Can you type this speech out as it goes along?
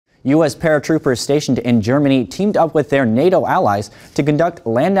U.S. paratroopers stationed in Germany teamed up with their NATO allies to conduct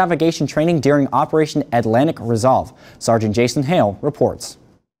land navigation training during Operation Atlantic Resolve. Sergeant Jason Hale reports.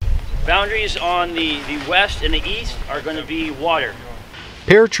 Boundaries on the west and the east are going to be water.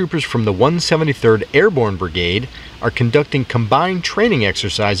 Paratroopers from the 173rd Airborne Brigade are conducting combined training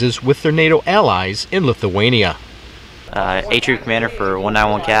exercises with their NATO allies in Lithuania. A-Troop Commander for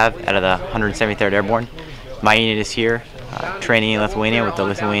 191 Cav out of the 173rd Airborne. My unit is here training in Lithuania with the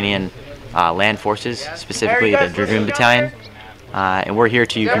Lithuanian land forces, specifically the Dragoon Battalion. And we're here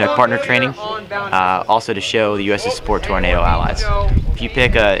to conduct partner training, also to show the U.S.'s support to our NATO allies. If you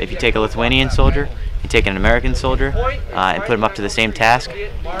take a Lithuanian soldier, you take an American soldier, and put them up to the same task,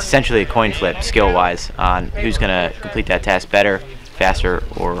 it's essentially a coin flip skill-wise on who's going to complete that task better, faster,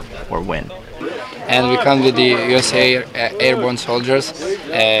 or win. And we come with the USAREUR airborne soldiers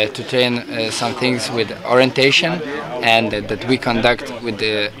to train some things with orientation, and that we conduct with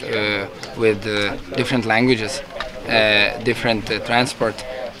different languages, different transport,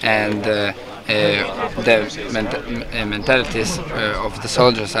 and the mentalities of the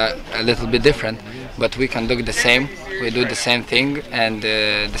soldiers are a little bit different, but we conduct the same. We do the same thing and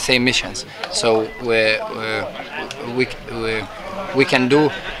the same missions. So we can do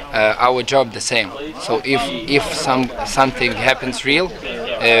our job the same. So if something happens real,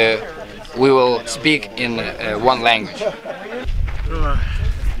 we will speak in one language.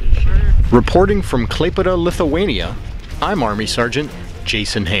 Reporting from Klaipėda, Lithuania, I'm Army Sergeant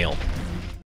Jason Hale.